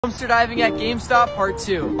Dumpster diving at GameStop part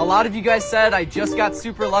 2. A lot of you guys said I just got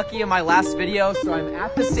super lucky in my last video, so I'm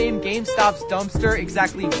at the same GameStop's dumpster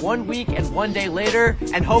exactly 1 week and 1 day later,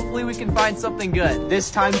 and hopefully we can find something good. This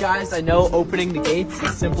time, guys, I know opening the gates is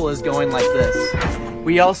as simple as going like this.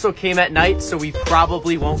 We also came at night, so we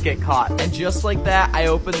probably won't get caught. And just like that, I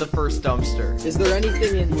opened the first dumpster. Is there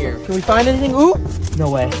anything in here? Can we find anything? Ooh! No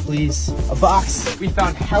way, please. A box. We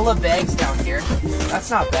found hella bags down here. That's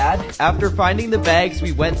not bad. After finding the bags,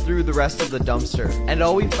 we went through the rest of the dumpster. And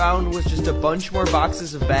all we found was just a bunch more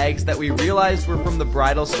boxes of bags that we realized were from the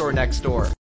bridal store next door.